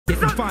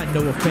Didn't find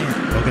Noah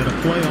Fant. They'll get a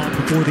playoff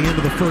before the end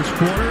of the first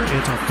quarter.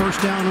 It's a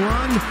first down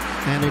run,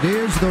 and it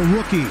is the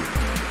rookie,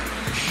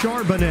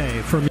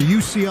 Charbonnet from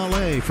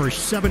UCLA for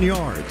 7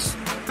 yards.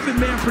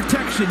 Man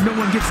protection, no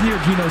one gets near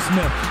Geno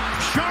Smith.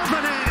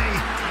 Charbonnet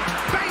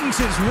bangs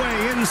his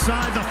way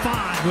inside the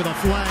 5 with a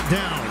flag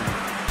down.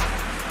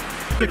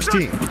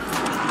 16.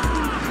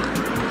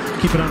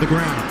 Keep it on the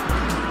ground.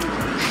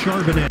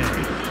 Charbonnet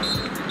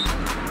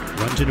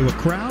runs into a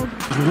crowd.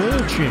 Roll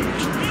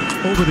change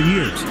over the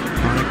years.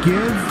 On a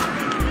give,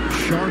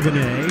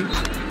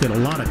 Charbonnet did a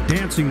lot of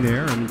dancing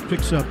there and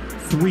picks up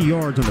 3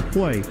 yards on the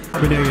play.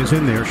 Charbonnet is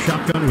in there,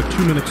 shotgun with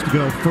 2 minutes to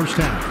go, first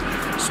half.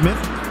 Smith,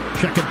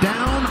 check it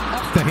down,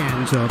 off the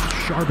hands of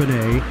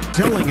Charbonnet,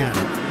 tilling at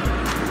it.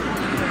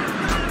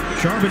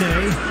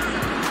 Charbonnet,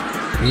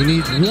 he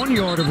needs 1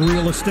 yard of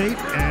real estate,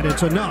 and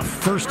it's enough,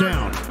 first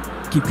down.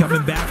 Keep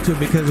coming back to him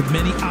because of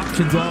many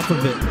options off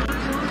of it.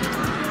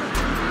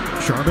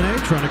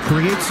 Charbonnet trying to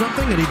create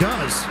something, and he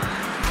does.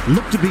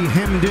 Look to be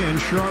hemmed in.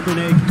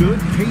 Charbonnet, good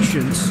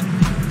patience.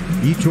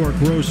 Yetur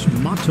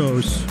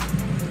Gross-Matos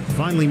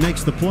finally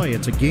makes the play.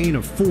 It's a gain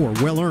of 4,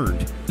 well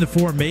earned. The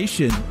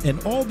formation, and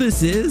all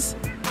this is,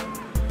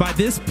 by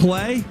this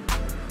play,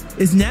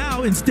 is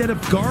now instead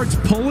of guards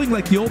pulling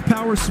like the old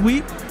power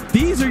sweep,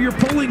 these are your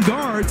pulling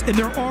guards, and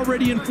they're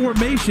already in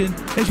formation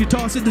as you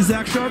toss it to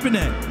Zach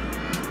Charbonnet.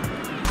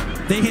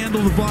 They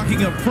handle the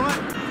blocking up front.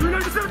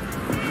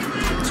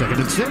 2nd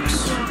and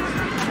 6.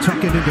 Tuck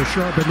it into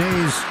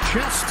Charbonnet's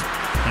chest,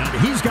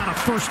 and he's got a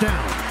first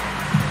down.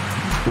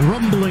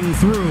 Rumbling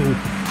through.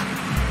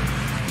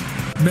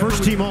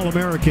 First team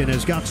All-American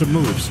has got some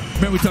moves.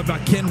 Remember we talked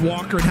about Ken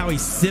Walker and how he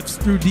sifts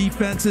through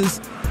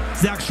defenses?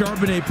 Zach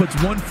Charbonnet puts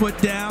 1 foot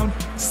down,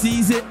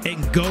 sees it,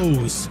 and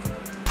goes.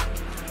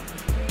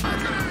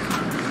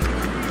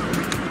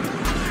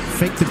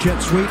 Fake the jet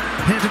sweep,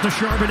 hand it to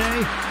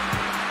Charbonnet.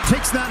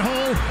 Takes that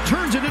hole,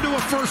 turns it into a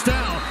first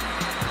down.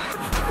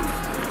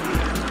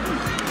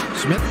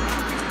 Smith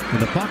in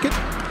the pocket,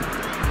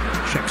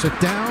 checks it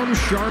down.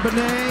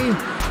 Charbonnet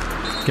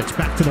gets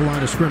back to the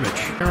line of scrimmage.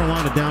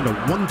 Carolina down to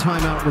 1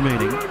 timeout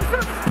remaining.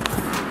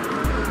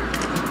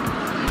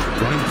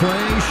 Running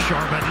play,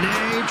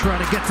 Charbonnet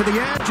trying to get to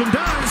the edge and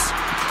does.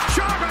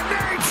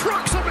 Charbonnet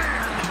trucks him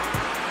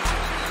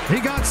in. He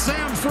got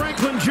Sam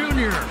Franklin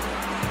Jr.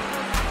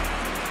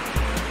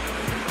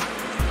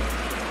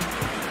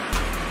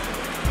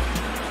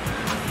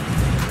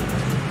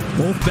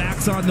 Both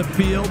backs on the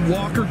field,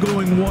 Walker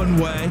going one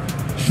way,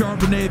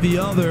 Charbonnet the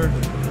other,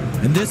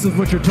 and this is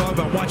what you're talking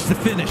about. Watch the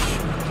finish.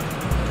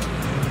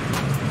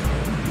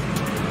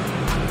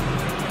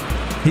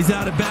 He's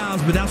out of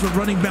bounds, but that's what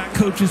running back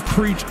coaches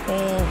preach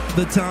all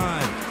the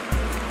time.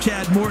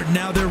 Chad Morton,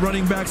 now their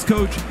running backs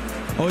coach.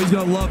 Oh, he's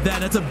going to love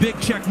that. That's a big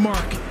check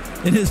mark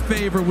in his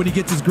favor when he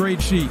gets his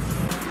grade sheet.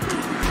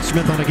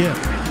 Smith on a give.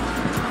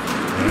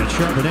 And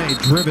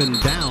Charbonnet driven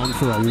down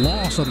for a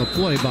loss on the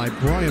play by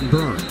Brian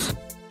Burns.